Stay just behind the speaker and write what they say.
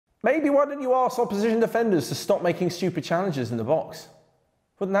Maybe why don't you ask opposition defenders to stop making stupid challenges in the box?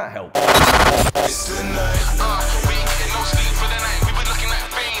 Wouldn't that help?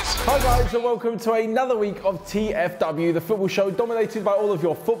 Hi guys, and welcome to another week of TFW, the football show dominated by all of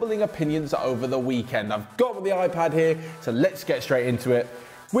your footballing opinions over the weekend. I've got the iPad here, so let's get straight into it.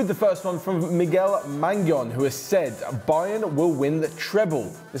 With the first one from Miguel Mangion, who has said Bayern will win the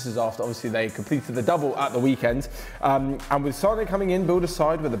treble. This is after, obviously, they completed the double at the weekend. And with Sane coming in, build a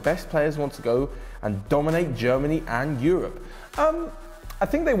side where the best players want to go and dominate Germany and Europe. I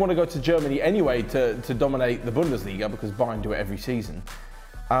think they want to go to Germany anyway to dominate the Bundesliga, because Bayern do it every season.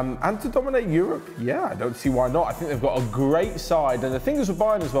 And to dominate Europe, yeah, I don't see why not. I think they've got a great side. And the thing is with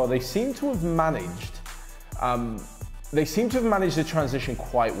Bayern as well, they seem to have managed the transition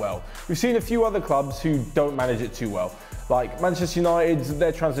quite well. We've seen a few other clubs who don't manage it too well. Like Manchester United,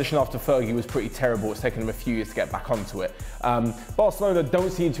 their transition after Fergie was pretty terrible. It's taken them a few years to get back onto it. Barcelona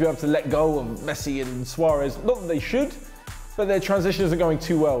don't seem to be able to let go of Messi and Suarez. Not that they should, but their transition isn't going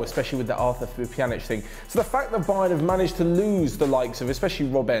too well, especially with the Arthur Pjanic thing. So the fact that Bayern have managed to lose the likes of, especially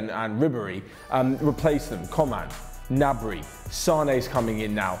Robben and Ribéry, replace them, Coman, Gnabry, Sané's coming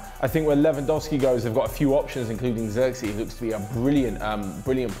in now. I think where Lewandowski goes, they've got a few options, including Xerxes, who looks to be a brilliant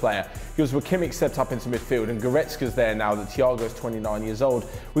player. Because Kimmich stepped up into midfield, and Goretzka's there now that Thiago's 29 years old.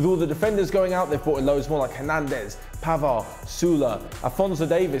 With all the defenders going out, they've brought in loads more like Hernandez, Pavard, Sula, Alphonso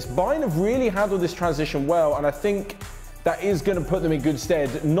Davies. Bayern have really handled this transition well, and I think that is going to put them in good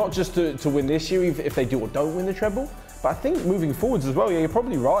stead, not just to win this year, if they do or don't win the treble, but I think moving forwards as well. Yeah, you're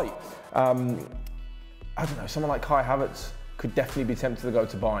probably right. I don't know, someone like Kai Havertz could definitely be tempted to go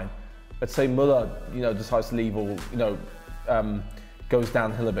to Bayern. Let's say Müller, decides to leave, or goes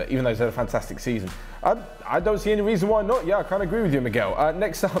downhill a bit, even though he's had a fantastic season. I don't see any reason why not. Yeah, I kind of agree with you, Miguel.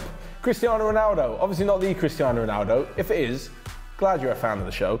 Next up, Cristiano Ronaldo. Obviously not the Cristiano Ronaldo. If it is, glad you're a fan of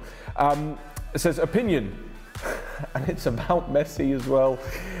the show. It says opinion. And it's about Messi as well.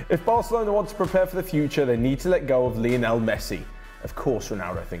 If Barcelona want to prepare for the future, they need to let go of Lionel Messi. Of course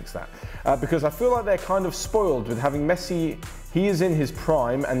Ronaldo thinks that. Because I feel like they're kind of spoiled with having Messi. He is in his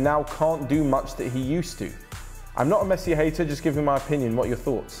prime and now can't do much that he used to. I'm not a Messi hater, just giving my opinion. What are your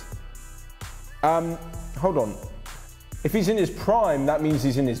thoughts? Hold on. If he's in his prime, that means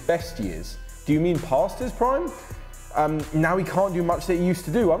he's in his best years. Do you mean past his prime? Now he can't do much that he used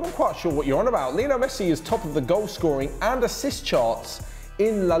to do. I'm not quite sure what you're on about. Lionel Messi is top of the goal scoring and assist charts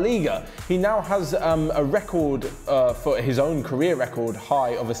in La Liga. He now has a record for his own career record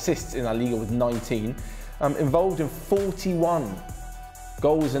high of assists in La Liga with 19. Involved in 41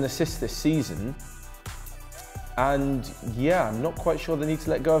 goals and assists this season. And yeah, I'm not quite sure they need to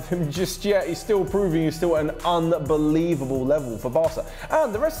let go of him just yet. He's still proving he's still at an unbelievable level for Barca.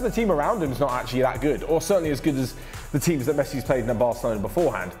 And the rest of the team around him is not actually that good, or certainly as good as the teams that Messi's played in Barcelona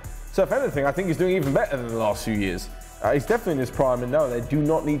beforehand. So if anything, I think he's doing even better than the last few years. He's definitely in his prime, and no, they do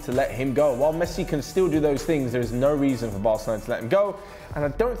not need to let him go. While Messi can still do those things, there is no reason for Barcelona to let him go, and I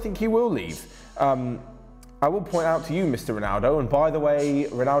don't think he will leave. I will point out to you, Mr. Ronaldo, and by the way,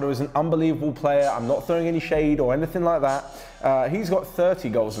 Ronaldo is an unbelievable player. I'm not throwing any shade or anything like that. He's got 30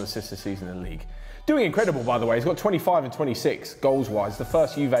 goals and assists this season in the league. Doing incredible, by the way. He's got 25 and 26 goals-wise. The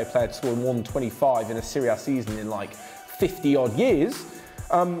first Juve player to score more than 25 in a Serie A season in like 50-odd years,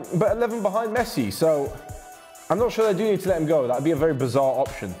 but 11 behind Messi. So I'm not sure they do need to let him go. That would be a very bizarre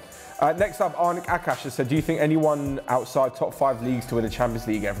option. Next up, Arnik Akash has said, do you think anyone outside top 5 leagues to win the Champions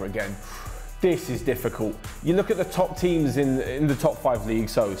League ever again? This is difficult. You look at the top teams in the top 5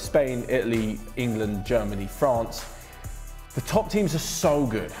 leagues, so Spain, Italy, England, Germany, France. The top teams are so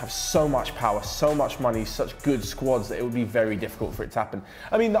good, have so much power, so much money, such good squads that it would be very difficult for it to happen.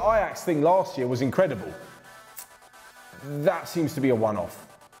 I mean, the Ajax thing last year was incredible. That seems to be a one-off.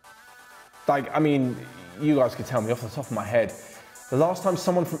 Like, I mean, you guys could tell me off the top of my head, the last time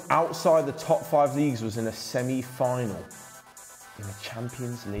someone from outside the top 5 leagues was in a semi-final in the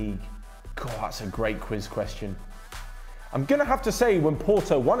Champions League. God, that's a great quiz question. I'm going to have to say when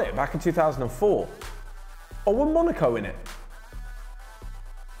Porto won it back in 2004. Or when Monaco in it.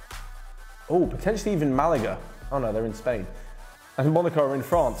 Oh, potentially even Malaga. Oh no, they're in Spain. And Monaco are in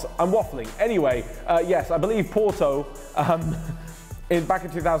France. I'm waffling. Anyway, yes, I believe Porto, back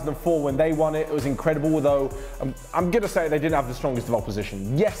in 2004 when they won it, it was incredible, although I'm going to say they didn't have the strongest of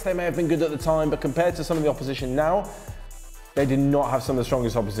opposition. Yes, they may have been good at the time, but compared to some of the opposition now, they did not have some of the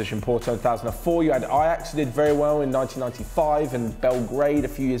strongest opposition. Porto in 2004, you had Ajax who did very well in 1995 and Belgrade a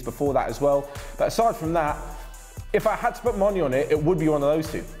few years before that as well. But aside from that, if I had to put money on it, it would be one of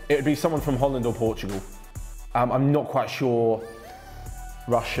those two. It would be someone from Holland or Portugal. I'm not quite sure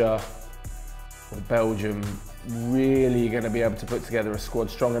Russia or Belgium. really going to be able to put together a squad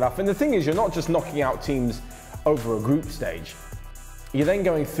strong enough. And the thing is, you're not just knocking out teams over a group stage. You're then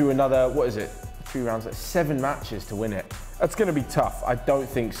going through another, what is it, 3 rounds, like 7 matches to win it. That's going to be tough. I don't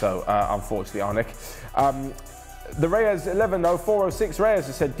think so, unfortunately, Arnik. The Reyes 110406 Reyes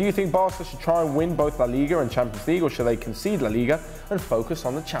has said, do you think Barca should try and win both La Liga and Champions League, or should they concede La Liga and focus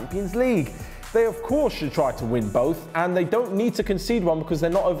on the Champions League? They of course should try to win both, and they don't need to concede one because they're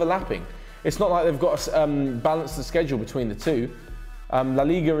not overlapping. It's not like they've got to balance the schedule between the two. La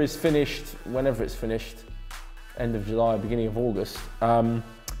Liga is finished whenever it's finished, end of July, beginning of August. And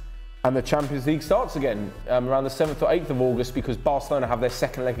the Champions League starts again around the 7th or 8th of August, because Barcelona have their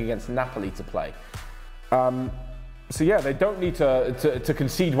second leg against Napoli to play. So yeah, they don't need to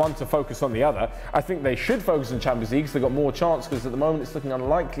concede one to focus on the other. I think they should focus on Champions League because they've got more chance, because at the moment it's looking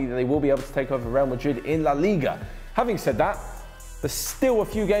unlikely that they will be able to take over Real Madrid in La Liga. Having said that, there's still a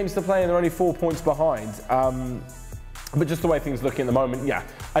few games to play and they're only 4 points behind. But just the way things look in the moment, yeah,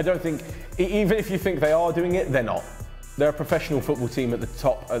 I don't think, even if you think they are doing it, they're not. They're a professional football team at the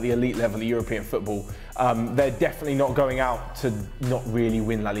top, at the elite level of European football. They're definitely not going out to not really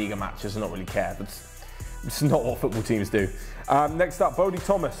win La Liga matches and not really care. It's not what football teams do. Next up, Bodie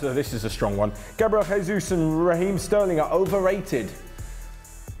Thomas. This is a strong one. Gabriel Jesus and Raheem Sterling are overrated.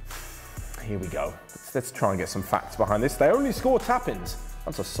 Here we go. Let's try and get some facts behind this. They only score tap-ins.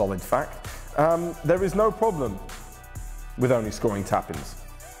 That's a solid fact. There is no problem with only scoring tap-ins.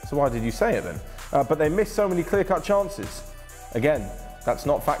 So why did you say it then? But they miss so many clear-cut chances. Again, that's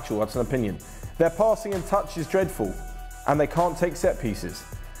not factual, that's an opinion. Their passing and touch is dreadful, and they can't take set pieces.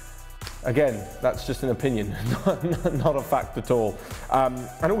 Again, that's just an opinion, not a fact at all.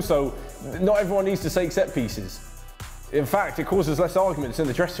 And also, not everyone needs to take set pieces. In fact, it causes less arguments in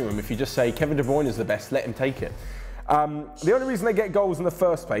the dressing room if you just say Kevin De Bruyne is the best, let him take it. The only reason they get goals in the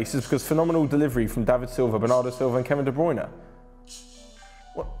first place is because phenomenal delivery from David Silva, Bernardo Silva and Kevin De Bruyne.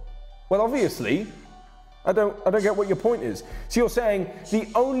 Well, obviously, I don't get what your point is. So you're saying the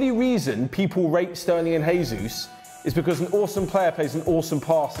only reason people rate Sterling and Jesus is because an awesome player plays an awesome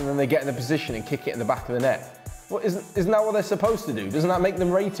pass and then they get in a position and kick it in the back of the net. Well, isn't that what they're supposed to do? Doesn't that make them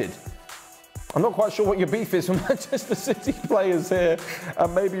rated? I'm not quite sure what your beef is with Manchester City players here,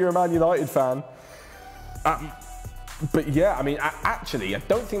 and maybe you're a Man United fan. But yeah, I mean, actually, I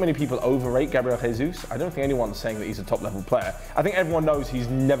don't think many people overrate Gabriel Jesus. I don't think anyone's saying that he's a top-level player. I think everyone knows he's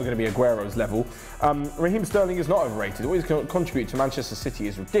never going to be Aguero's level. Raheem Sterling is not overrated. What he's going to contribute to Manchester City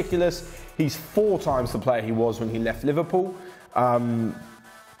is ridiculous. He's 4 times the player he was when he left Liverpool. And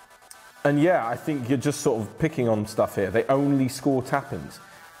yeah, I think you're just sort of picking on stuff here. They only score tap-ins.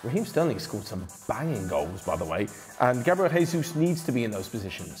 Raheem Sterling scored some banging goals, by the way, and Gabriel Jesus needs to be in those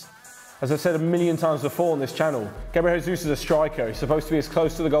positions. As I've said a million times before on this channel, Gabriel Jesus is a striker. He's supposed to be as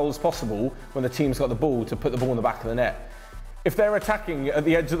close to the goal as possible when the team's got the ball to put the ball in the back of the net. If they're attacking at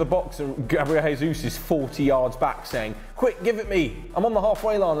the edge of the box and Gabriel Jesus is 40 yards back saying, quick, give it me, I'm on the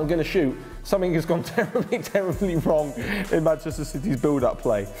halfway line, I'm going to shoot, something has gone terribly, terribly wrong in Manchester City's build-up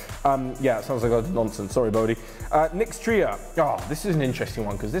play. Yeah, it sounds like a nonsense. Sorry, Bodie. Nick's Tria. Oh, this is an interesting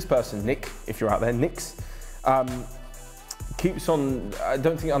one because this person, Nick, if you're out there, Nick's, keeps on, I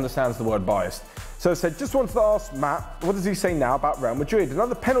don't think he understands the word biased. So I said, just wanted to ask Matt, what does he say now about Real Madrid?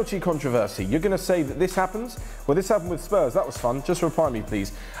 Another penalty controversy. You're going to say that this happens? Well, this happened with Spurs. That was fun. Just reply me,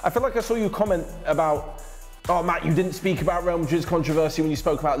 please. I feel like I saw you comment about, oh, Matt, you didn't speak about Real Madrid's controversy when you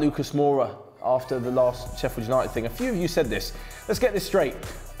spoke about Lucas Moura after the last Sheffield United thing. A few of you said this. Let's get this straight.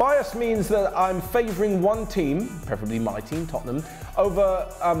 Bias means that I'm favouring one team, preferably my team, Tottenham,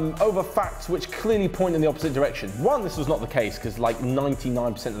 over facts which clearly point in the opposite direction. One, this was not the case because like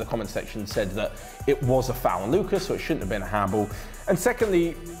 99% of the comment section said that it was a foul on Lucas, so it shouldn't have been a handball. And secondly,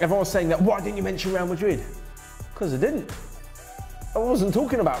 everyone was saying that, why didn't you mention Real Madrid? Because I didn't. I wasn't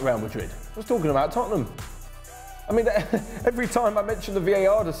talking about Real Madrid. I was talking about Tottenham. I mean, every time I mention the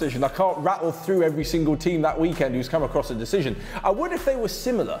VAR decision, I can't rattle through every single team that weekend who's come across a decision. I would if they were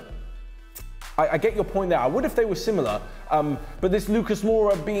similar. I get your point there. I would if they were similar. But this Lucas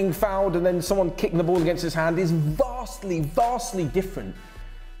Moura being fouled and then someone kicking the ball against his hand is vastly, vastly different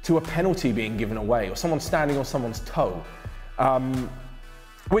to a penalty being given away or someone standing on someone's toe.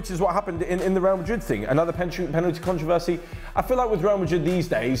 Which is what happened in the Real Madrid thing. Another penalty controversy. I feel like with Real Madrid these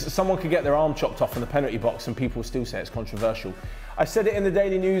days, someone could get their arm chopped off in the penalty box and people still say it's controversial. I said it in the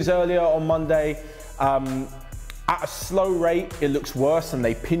Daily News earlier on Monday. At a slow rate, it looks worse and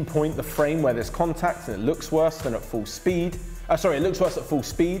they pinpoint the frame where there's contact and it looks worse than at full speed. It looks worse at full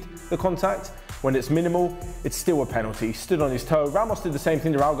speed, the contact. When it's minimal, it's still a penalty. He stood on his toe. Ramos did the same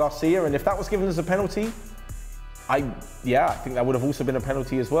thing to Raul Garcia, and if that was given as a penalty, Yeah, I think that would have also been a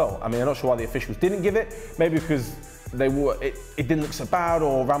penalty as well. I mean, I'm not sure why the officials didn't give it. Maybe because it didn't look so bad,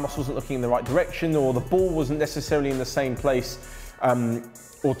 or Ramos wasn't looking in the right direction, or the ball wasn't necessarily in the same place,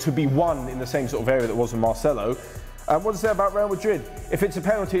 or to be won in the same sort of area that was with Marcelo. What to say about Real Madrid? If it's a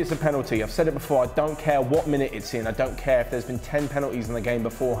penalty, it's a penalty. I've said it before, I don't care what minute it's in. I don't care if there's been 10 penalties in the game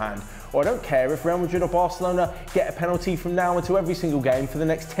beforehand. Or I don't care if Real Madrid or Barcelona get a penalty from now until every single game for the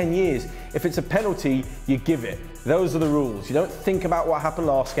next 10 years. If it's a penalty, you give it. Those are the rules. You don't think about what happened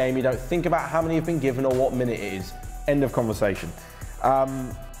last game. You don't think about how many have been given or what minute it is. End of conversation.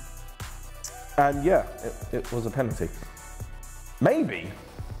 And yeah, it was a penalty. Maybe,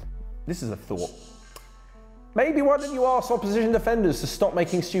 this is a thought, maybe why don't you ask opposition defenders to stop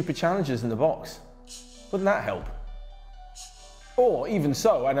making stupid challenges in the box? Wouldn't that help? Or even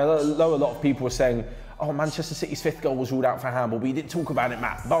so, and I know a lot of people were saying, oh, Manchester City's 5th goal was ruled out for handball, but you didn't talk about it,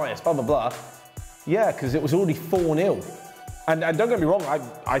 Matt. Bias, blah, blah, blah. Yeah, because it was already 4-0. And don't get me wrong,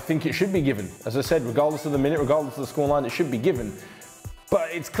 I think it should be given. As I said, regardless of the minute, regardless of the scoreline, it should be given. But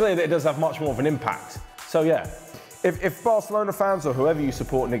it's clear that it does have much more of an impact. So yeah, if Barcelona fans or whoever you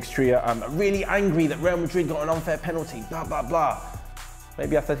support next year are really angry that Real Madrid got an unfair penalty, blah, blah, blah,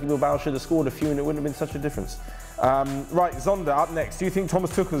 maybe Athletic Bilbao should have scored a few and it wouldn't have been such a difference. Right, Zonda up next. Do you think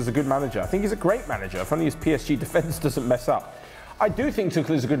Thomas Tuchel is a good manager? I think he's a great manager, if only his PSG defence doesn't mess up. I do think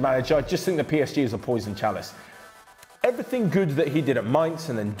Tuchel is a good manager. I just think the PSG is a poison chalice. Everything good that he did at Mainz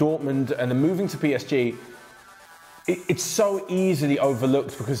and then Dortmund and then moving to PSG, it's so easily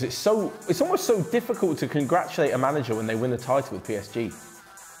overlooked because it's almost so difficult to congratulate a manager when they win the title with PSG.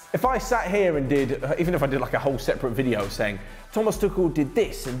 If I sat here and even if I did like a whole separate video saying, Thomas Tuchel did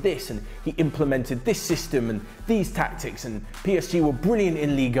this and he implemented this system and these tactics and PSG were brilliant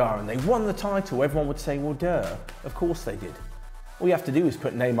in Liga and they won the title, everyone would say, well, duh, of course they did. All you have to do is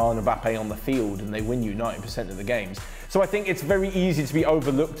put Neymar and Mbappe on the field and they win you 90% of the games. So I think it's very easy to be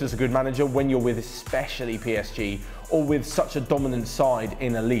overlooked as a good manager when you're with especially PSG or with such a dominant side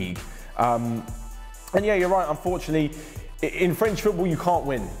in a league. And yeah, you're right, unfortunately, in French football you can't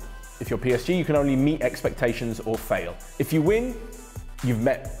win. If you're PSG, you can only meet expectations or fail. If you win, you've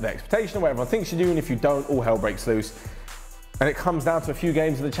met the expectation of what everyone thinks you do, and if you don't, all hell breaks loose. And it comes down to a few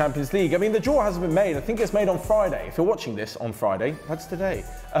games in the Champions League. I mean, the draw hasn't been made. I think it's made on Friday. If you're watching this on Friday, that's today.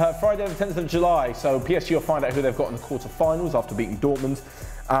 Friday the 10th of July. So PSG will find out who they've got in the quarterfinals after beating Dortmund.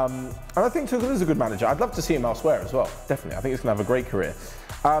 And I think Tuchel is a good manager. I'd love to see him elsewhere as well. Definitely. I think he's going to have a great career.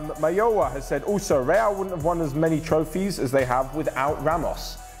 Mayowa has said, also, Real wouldn't have won as many trophies as they have without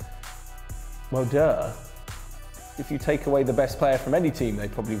Ramos. Well, duh. If you take away the best player from any team, they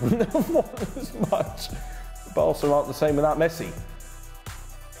probably wouldn't have won as much. But also aren't the same without Messi.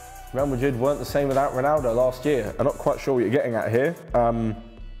 Real Madrid weren't the same without Ronaldo last year. I'm not quite sure what you're getting at here.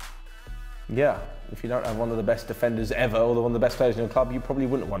 Yeah, if you don't have one of the best defenders ever or one of the best players in your club, you probably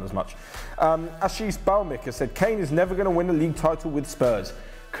wouldn't have won as much. Ashish Baumik has said, Kane is never going to win a league title with Spurs.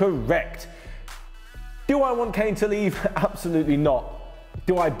 Correct. Do I want Kane to leave? Absolutely not.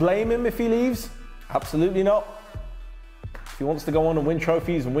 Do I blame him if he leaves? Absolutely not. If he wants to go on and win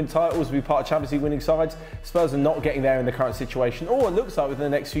trophies and win titles and be part of Champions League winning sides, Spurs are not getting there in the current situation, or it looks like within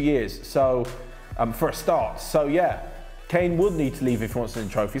the next few years. So, for a start. So yeah, Kane would need to leave if he wants to win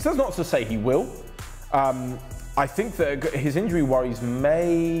trophies. That's not to say he will. I think that his injury worries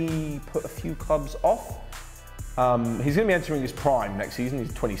may put a few clubs off. He's going to be entering his prime next season.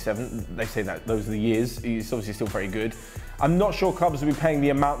 He's 27. They say that those are the years. He's obviously still very good. I'm not sure clubs will be paying the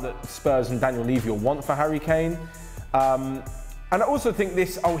amount that Spurs and Daniel Levy will want for Harry Kane. And I also think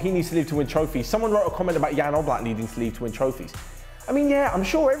he needs to leave to win trophies. Someone wrote a comment about Jan Oblak needing to leave to win trophies. I mean, yeah, I'm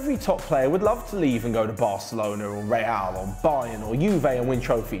sure every top player would love to leave and go to Barcelona or Real or Bayern or Juve and win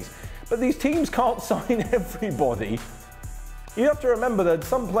trophies. But these teams can't sign everybody. You have to remember that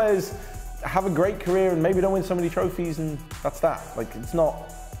some players have a great career and maybe don't win so many trophies, and that's that. Like, it's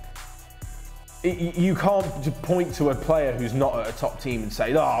not... You can't point to a player who's not at a top team and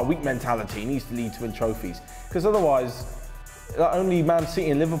say, oh, weak mentality, he needs to lead to win trophies. Because otherwise, only Man City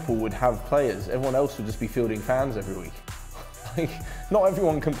and Liverpool would have players. Everyone else would just be fielding fans every week. Like, not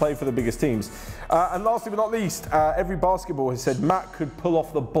everyone can play for the biggest teams. And lastly but not least, every basketball has said Matt could pull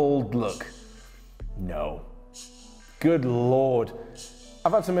off the bald look. No. Good Lord.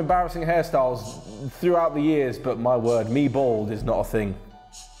 I've had some embarrassing hairstyles throughout the years, but my word, me bald is not a thing.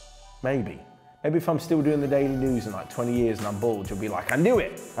 Maybe. Maybe if I'm still doing the Daily News in like 20 years and I'm bald, you'll be like, I knew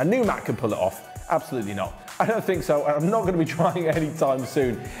it. I knew Matt could pull it off. Absolutely not. I don't think so, and I'm not going to be trying anytime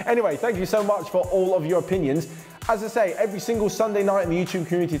soon. Anyway, thank you so much for all of your opinions. As I say, every single Sunday night in the YouTube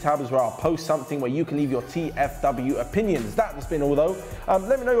community tab is where I'll post something where you can leave your TFW opinions. That has been all though.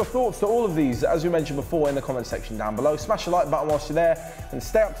 Let me know your thoughts to all of these, as we mentioned before, in the comment section down below. Smash the like button whilst you're there, and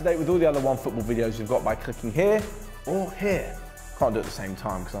stay up to date with all the other Onefootball videos we've got by clicking here or here. Can't do it at the same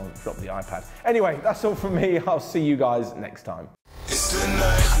time because I'll drop the iPad. Anyway, that's all from me. I'll see you guys next time. It's the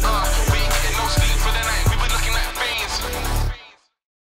night. We get no sleep for the night.